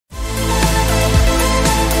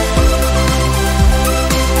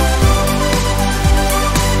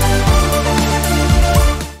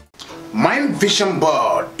vision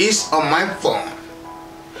board is on my phone.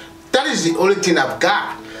 That is the only thing I've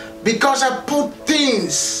got, because I put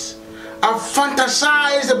things I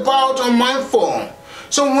fantasize about on my phone.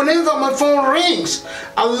 So whenever my phone rings,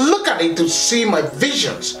 I look at it to see my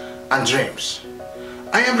visions and dreams.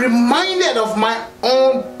 I am reminded of my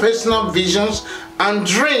own personal visions and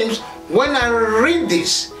dreams when I read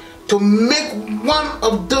this to make one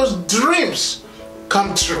of those dreams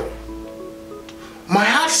come true. My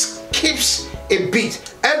heart skips a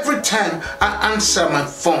beat every time I answer my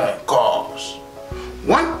phone calls.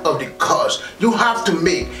 One of the calls you have to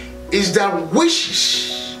make is that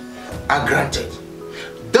wishes are granted.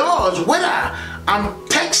 Thus, whether I'm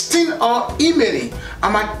texting or emailing,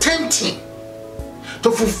 I'm attempting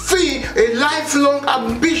to fulfill a lifelong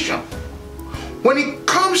ambition. When it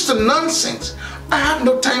comes to nonsense, I have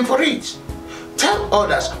no time for it. Tell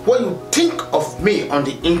others what you think of me on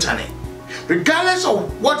the internet. Regardless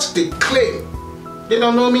of what they claim, they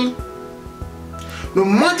don't know me. No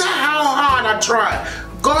matter how hard I try,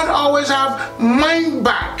 God always have mine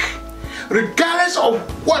back. Regardless of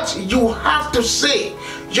what you have to say,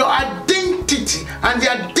 your identity and the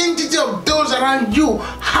identity of those around you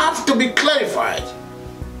have to be clarified.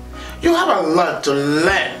 You have a lot to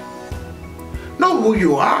learn. Know who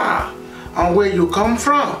you are and where you come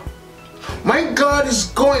from. My God is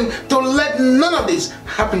going to let none of this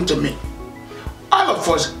happen to me. All of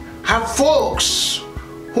us have folks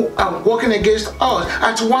who are working against us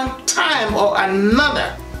at one time or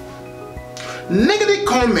another. Negative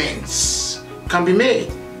comments can be made.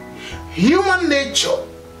 Human nature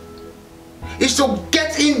is to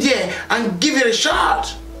get in there and give it a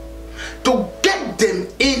shot. To get them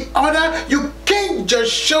in order, you can't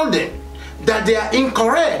just show them that they are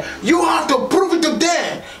incorrect. You have to prove it to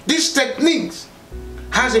them. This technique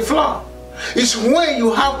has a flaw. It's when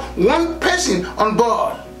you have one person on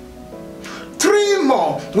board. 3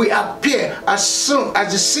 more will appear as soon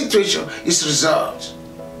as the situation is resolved.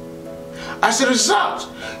 As a result,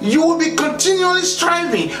 you will be continually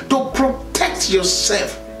striving to protect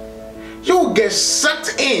yourself. You will get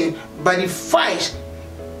sucked in by the fight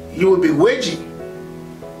you will be waging.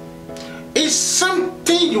 It's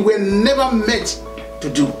something you were never meant to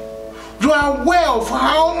do. You are aware of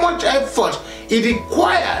how much effort it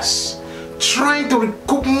requires trying to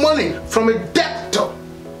recoup money from a debtor,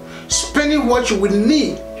 spending what you will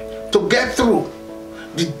need to get through.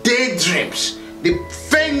 The daydreams,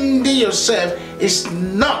 defending yourself is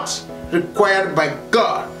not required by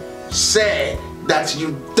God. Say that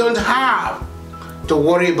you don't have to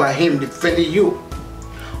worry about Him defending you.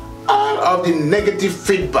 All of the negative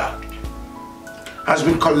feedback has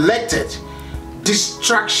been collected.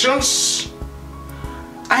 Distractions.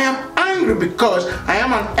 I am angry because I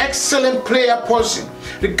am an excellent player person.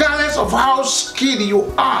 Regardless of how skilled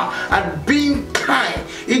you are at being kind,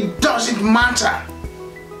 it doesn't matter.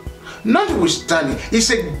 Notwithstanding,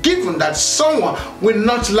 it's a given that someone will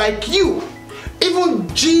not like you. Even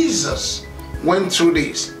Jesus went through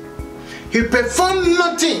this. He performed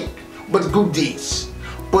nothing but good deeds,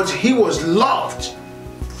 but he was loved.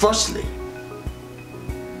 Firstly,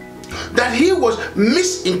 that he was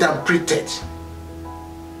misinterpreted.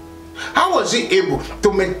 How was he able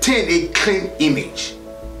to maintain a clean image?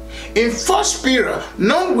 In 1 Peter,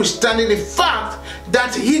 notwithstanding the fact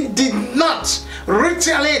that he did not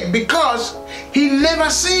retaliate because he never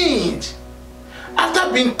sinned. After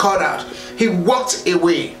being caught out, he walked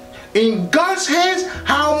away. In God's hands,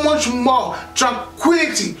 how much more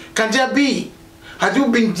tranquility can there be? Had you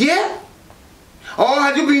been there? Or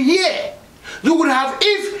had you been here? You would have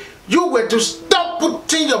if you were to stop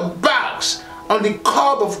putting your bags on the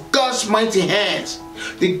curb of God's mighty hands.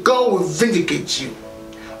 The God will vindicate you.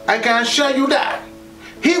 I can assure you that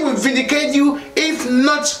He will vindicate you, if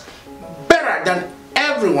not better than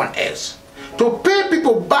everyone else. To pay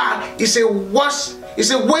people back is a waste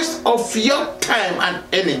of your time and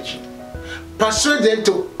energy. Persuade them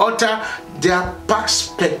to alter their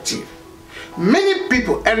perspective. Many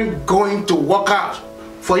people aren't going to work out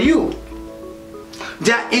for you.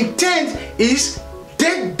 Their intent is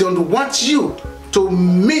they don't want you to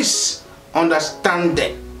misunderstand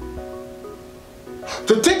them.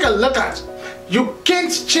 To take a look at, you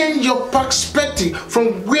can't change your perspective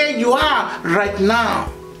from where you are right now.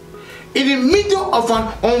 In the middle of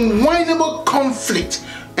an unwindable conflict,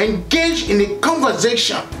 engage in a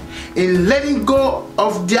conversation in letting go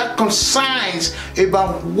of their concerns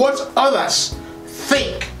about what others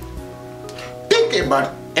think. Think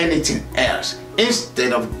about anything else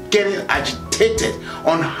instead of getting agitated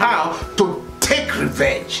on how to take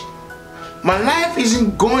revenge. My life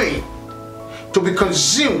isn't going to be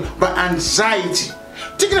consumed by anxiety.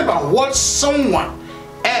 thinking about what someone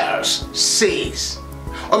else says,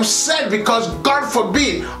 upset because, God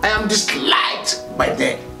forbid, I am disliked by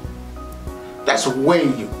them. That's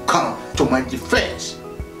when you come to my defense.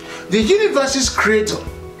 The universe's creator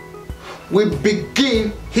will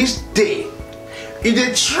begin his day. If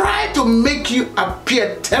they try to make you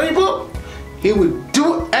appear terrible, he will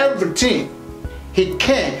do everything he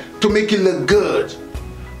can to make it look good.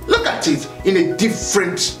 Look at it in a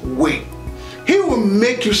different way. He will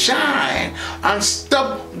make you shine and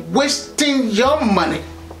stop wasting your money.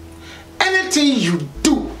 Anything you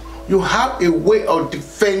do, you have a way of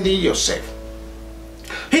defending yourself.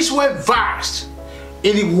 He's well versed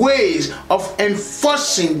in the ways of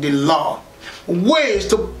enforcing the law, ways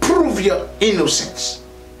to prove your innocence.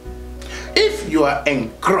 If you are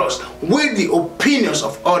engrossed with the opinions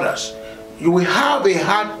of others, you will have a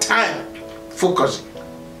hard time focusing.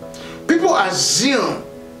 People assume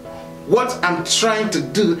what I'm trying to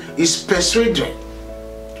do is persuading.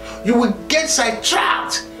 You will get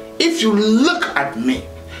sidetracked if you look at me.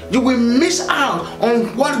 You will miss out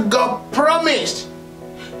on what God promised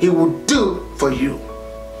He will do for you.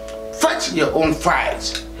 Fight your own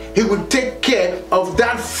fights. He will take care of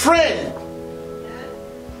that friend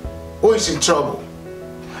who is in trouble,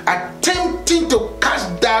 attempting to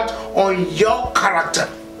cast doubt on your character.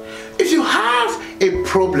 If you have a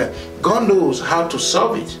problem, God knows how to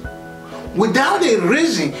solve it. Without a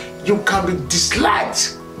reason, you can be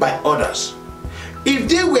disliked by others. If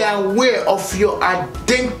they were aware of your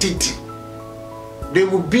identity, they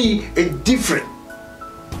would be a different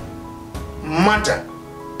matter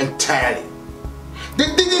entirely.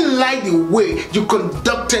 They didn't like the way you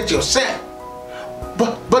conducted yourself,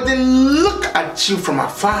 but they look at you from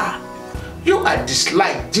afar. You are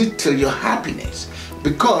disliked due to your happiness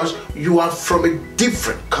because you are from a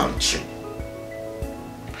different country.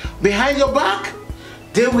 Behind your back,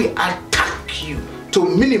 they will attack you to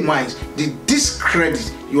minimize the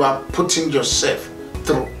discredit you are putting yourself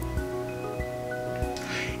through.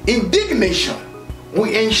 Indignation will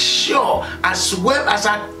ensure, as well as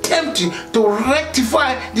attempting to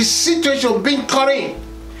rectify the situation being caught in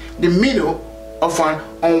the middle of an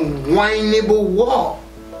unwinnable war.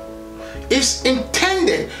 It's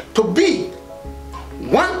intended to be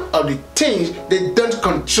one of the things they don't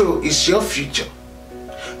control is your future.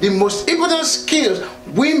 The most important skills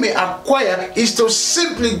we may acquire is to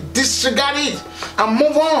simply disregard it and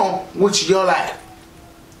move on with your life.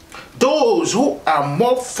 Those who are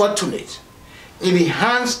more fortunate in the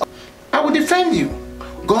hands of, I will defend you.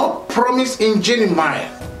 God promised in Jeremiah.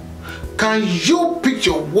 Can you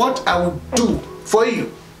picture what I will do for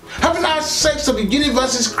you? Having access to the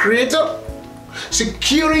universe's creator,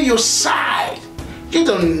 securing your side. You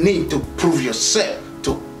don't need to prove yourself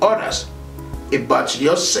to others about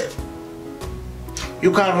yourself.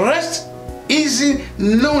 You can rest easy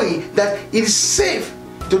knowing that it is safe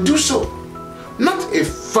to do so. Not a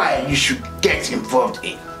fight you should get involved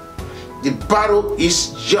in. The battle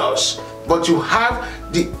is yours, but you have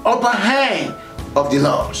the upper hand of the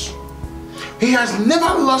laws. He has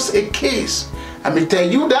never lost a case. I may tell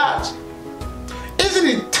you that. Isn't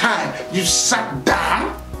it time you sat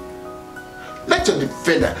down? Let your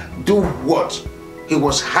defender do what he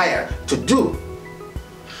was hired to do.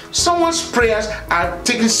 Someone's prayers are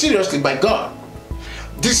taken seriously by God.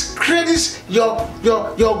 Discredits your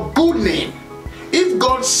good name. If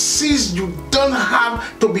God sees you don't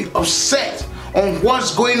have to be upset on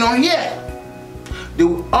what's going on here, they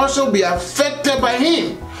will also be affected by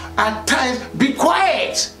him. At times, be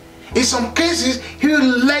quiet. In some cases, he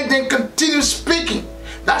will let them continue speaking.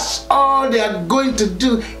 That's all they are going to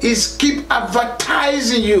do is keep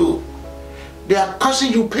advertising you. They are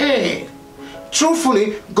causing you pain.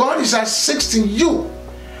 Truthfully, God is assisting you,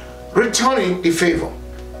 returning the favor.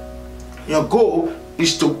 Your goal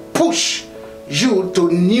is to push you to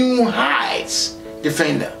new heights,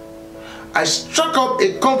 defender. I struck up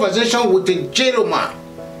a conversation with a gentleman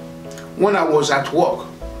when I was at work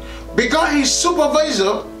because his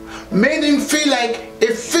supervisor made him feel like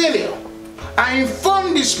a failure. I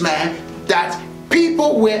informed this man that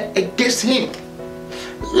people were against him.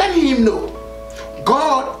 Let him know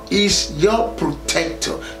God is your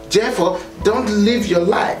protector. Therefore, don't live your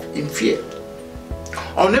life in fear.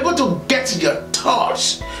 Unable to get your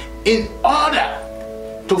thoughts in order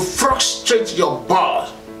to frustrate your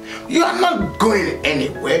boss. You are not going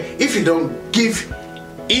anywhere if you don't give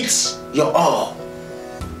it your all.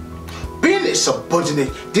 Being a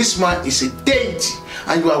subordinate, this man is a deity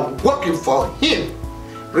and you are working for him.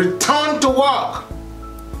 Return to work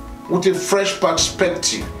with a fresh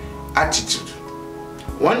perspective, attitude.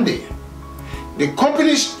 One day, the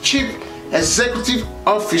company's chief executive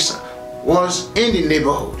officer was in the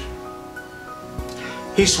neighborhood.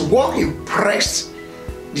 His work impressed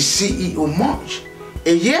the CEO much.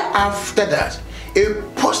 A year after that, a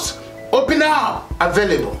post opened up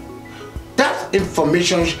available. That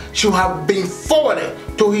information should have been forwarded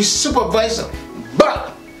to his supervisor,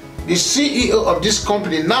 but the CEO of this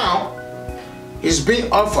company now is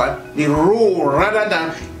being offered the role rather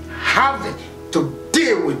than having to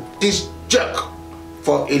deal with this jerk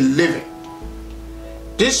for a living.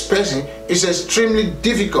 This person is extremely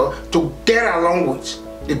difficult to get along with.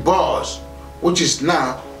 The boss, which is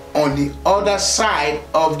now on the other side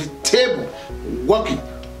of the table, working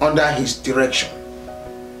under his direction.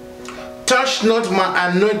 Touch not my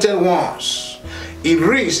anointed ones. It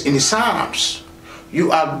reads in the Psalms,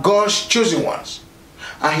 you are God's chosen ones,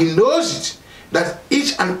 and he knows it, that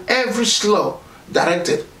each and every slow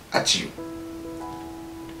directed at you.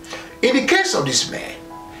 In the case of this man,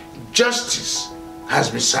 justice has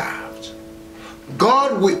been served.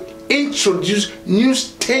 God will introduce new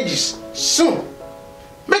stages soon.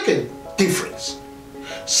 Make a difference.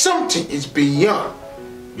 Something is beyond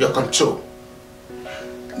your control.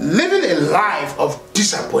 Living a life of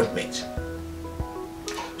disappointment.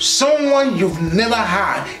 Someone you've never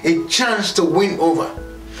had a chance to win over.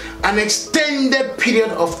 An extended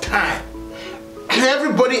period of time.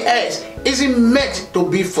 Everybody else isn't meant to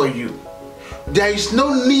be for you. There is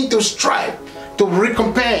no need to strive to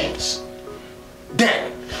recompense.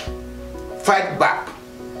 Then, fight back.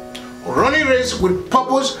 Running race with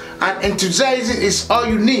purpose and enthusiasm is all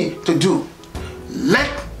you need to do. Let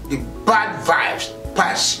the bad vibes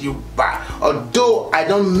pass you by. Although I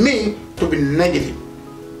don't mean to be negative.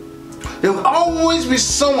 There will always be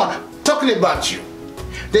someone talking about you.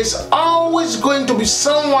 There's always going to be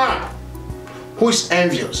someone who is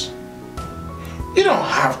envious. You don't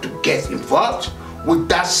have to get involved with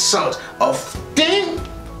that sort of thing.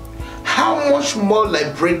 How much more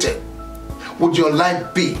liberated would your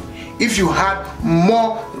life be if you had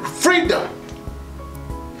more freedom?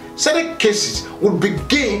 Certain cases would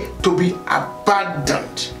begin to be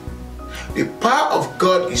abandoned. The power of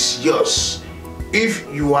God is yours if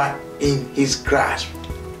you are in his grasp.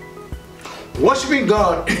 Worshiping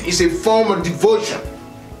God is a form of devotion.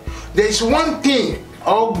 There is one thing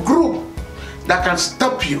or group that can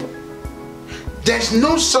stop you. There's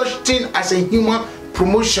no such thing as a human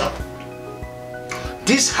promotion.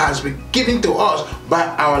 This has been given to us by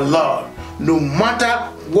our Lord. No matter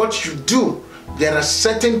what you do, there are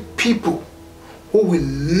certain people who will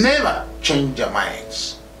never change their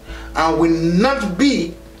minds and will not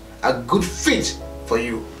be a good fit for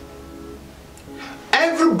you.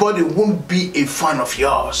 Everybody won't be a fan of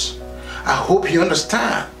yours. I hope you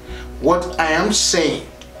understand what I am saying.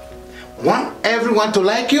 Want everyone to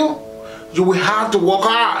like you? You will have to work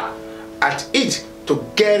hard at it to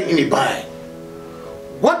get in the bind.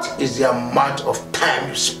 What is the amount of time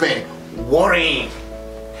you spend worrying?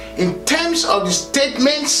 In terms of the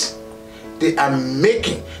statements they are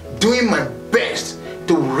making, doing my best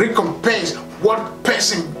to recompense what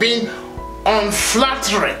person being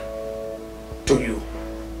unflattering to you.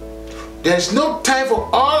 There's no time for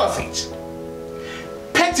all of it.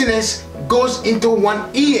 Pettiness goes into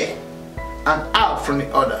one ear and out from the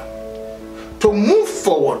other. To move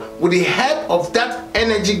forward with the help of that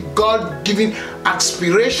energy God-given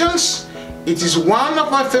aspirations, it is one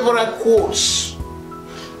of my favorite quotes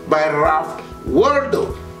by Ralph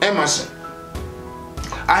Waldo Emerson.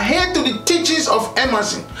 I hear to the teachings of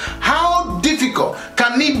Emerson, how difficult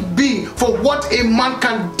can it be for what a man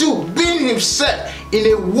can do, being himself in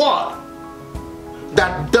a world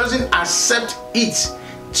that doesn't accept it,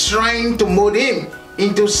 trying to mold him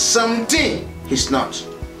into something he's not.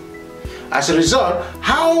 As a result,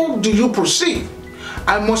 how do you proceed?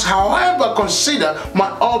 I must, however, consider my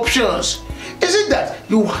options. Is it that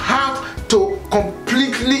you have to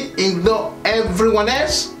completely ignore everyone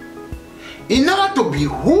else in order to be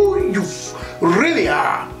who you really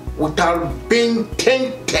are without being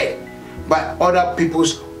tainted by other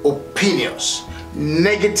people's opinions,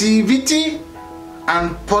 negativity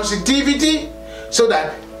and positivity, so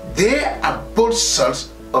that they are both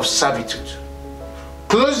sorts of servitude?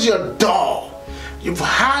 Close your door. You've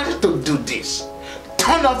had to do this.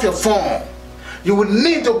 Turn off your phone. You will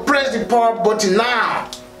need to press the power button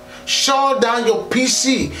now. Shut down your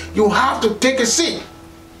PC. You have to take a seat.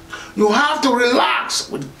 You have to relax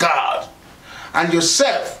with God and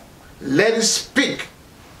yourself. Let it speak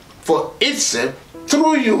for itself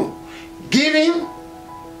through you, giving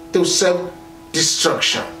to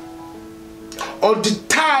self-destruction. Or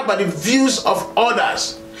deterred by the views of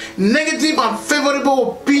others, negative and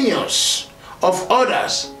favorable opinions of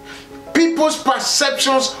others. people's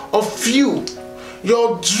perceptions of you.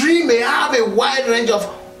 Your dream may have a wide range of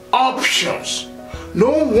options. No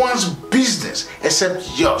one's business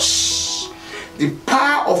except yours. The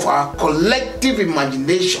power of our collective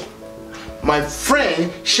imagination. My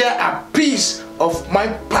friend share a piece of my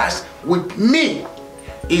past with me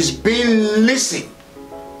is being listened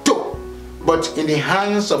to, but in the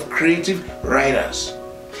hands of creative writers.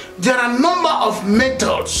 There are a number of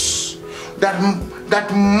methods that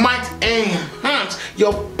might enhance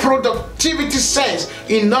your productivity sense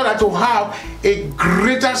in order to have a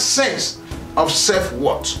greater sense of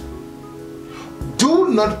self-worth. Do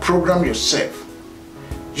not program yourself.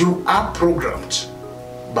 You are programmed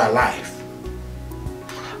by life.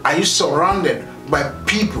 Are you surrounded by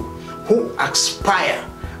people who aspire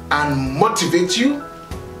and motivate you?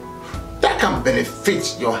 That can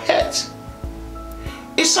benefit your health.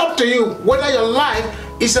 It's up to you whether your life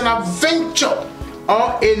is an adventure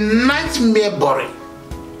or a nightmare boring.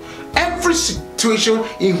 Every situation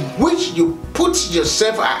in which you put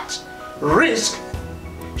yourself at risk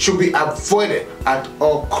should be avoided at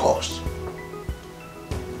all costs.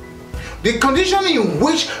 The condition in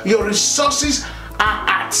which your resources are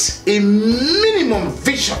at a minimum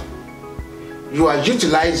vision, you are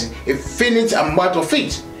utilizing a finite amount of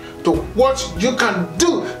it to what you can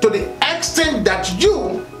do to the extent that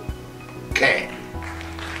you can.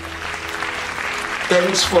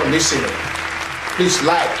 Thanks for listening. Please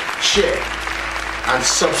like, share, and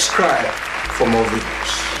subscribe for more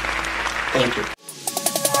videos. Thank you.